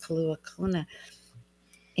Island at Kaluakuna.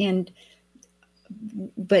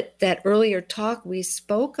 But that earlier talk, we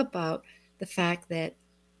spoke about the fact that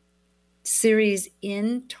Ceres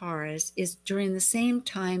in Taurus is during the same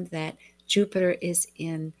time that Jupiter is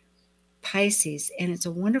in Pisces. And it's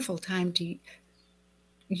a wonderful time to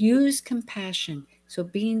use compassion. So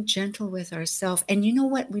being gentle with ourselves. And you know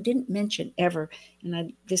what? We didn't mention ever,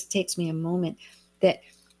 and this takes me a moment, that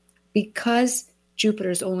because Jupiter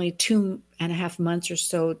is only 2.5 months or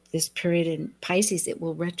so this period in Pisces, it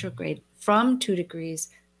will retrograde from 2 degrees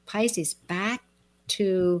Pisces back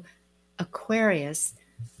to Aquarius,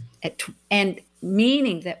 and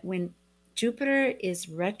meaning that when Jupiter is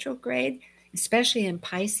retrograde, especially in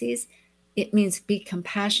Pisces, it means be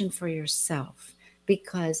compassionate for yourself,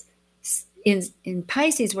 because in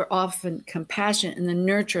Pisces, we're often compassionate and the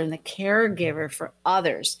nurturer and the caregiver for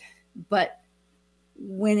others. But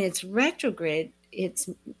when it's retrograde, it's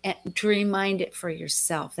to remind it for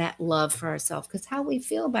yourself, that love for ourselves, because how we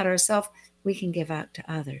feel about ourselves, we can give out to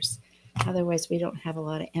others. Otherwise, we don't have a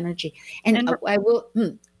lot of energy. And I will...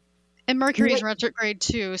 And Mercury is retrograde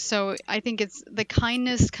too. So I think it's the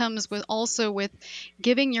kindness comes with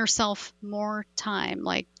giving yourself more time,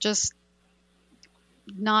 like just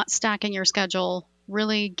not stacking your schedule.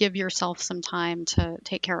 Really give yourself some time to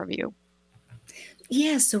take care of you.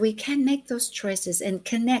 Yeah, so we can make those choices and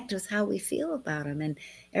connect with how we feel about them and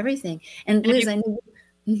everything. And Liz, I know.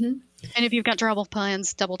 Mm-hmm. And if you've got travel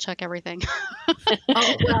plans, double check everything.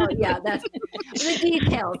 Oh, well, yeah, that's the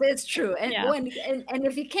details. It's true. And and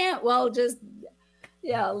if you can't, well, just,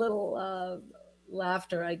 a little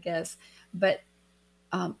laughter, I guess. But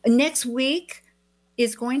next week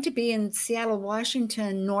is going to be in Seattle,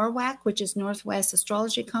 Washington, NORWAC, which is Northwest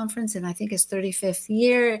Astrology Conference, and I think it's 35th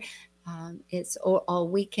year. It's all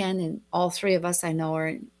weekend, and all 3 of us I know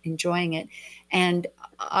are enjoying it. And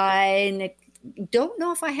I don't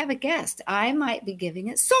know if I have a guest. I might be giving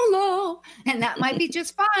it solo, and that might be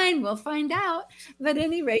just fine. We'll find out. But at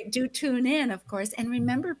any rate, do tune in, of course. And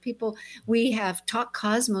remember, people, we have Talk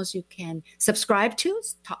Cosmos you can subscribe to,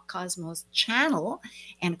 Talk Cosmos channel.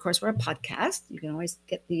 And of course, we're a podcast. You can always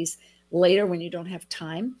get these later when you don't have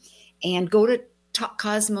time. And go to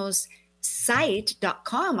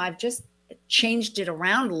talkcosmossite.com. I've just changed it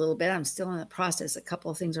around a little bit. I'm still in the process. A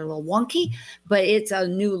couple of things are a little wonky, but it's a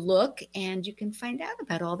new look, and you can find out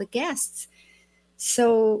about all the guests.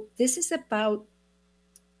 So this is about,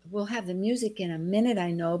 we'll have the music in a minute,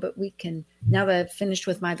 I know, but we can, now that I've finished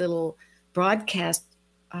with my little broadcast,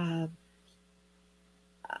 I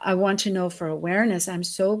want to know, for awareness, I'm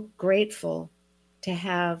so grateful to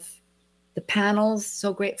have the panels,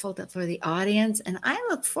 so grateful for the audience. And I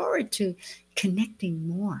look forward to connecting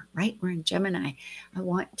more, right? We're in Gemini. I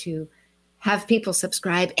want to have people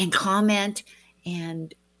subscribe and comment,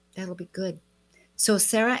 and that'll be good. So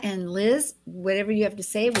Sarah and Liz, whatever you have to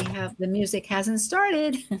say, the music hasn't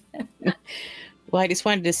started. Well, I just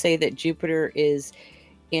wanted to say that Jupiter is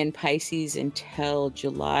in Pisces until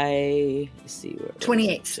July,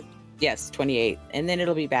 28th. Yes, 28th. And then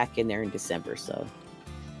it'll be back in there in December. So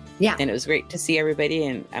Yeah. And it was great to see everybody,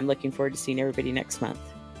 and I'm looking forward to seeing everybody next month.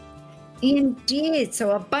 Indeed.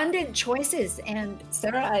 So abundant choices. And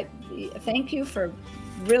Sarah, I thank you for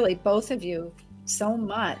really both of you so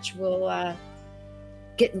much. We'll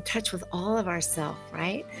get in touch with all of ourselves,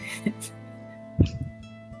 right?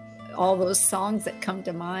 All those songs that come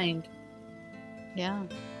to mind. Yeah.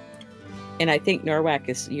 And I think NORWAC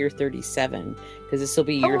is year 37, because this will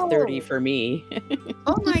be year 30 for me.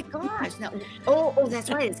 Oh my gosh. No, that's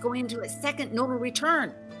right. It's going into a second nodal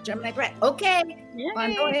return. Gemini Brett. Okay. Come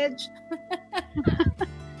on, go ahead.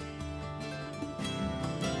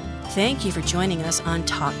 Thank you for joining us on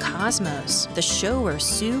Talk Cosmos, the show where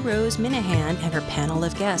Sue Rose Minahan and her panel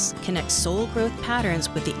of guests connect soul growth patterns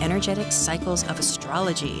with the energetic cycles of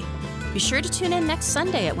astrology. Be sure to tune in next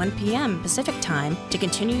Sunday at 1 p.m. Pacific Time to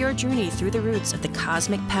continue your journey through the roots of the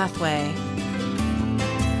cosmic pathway.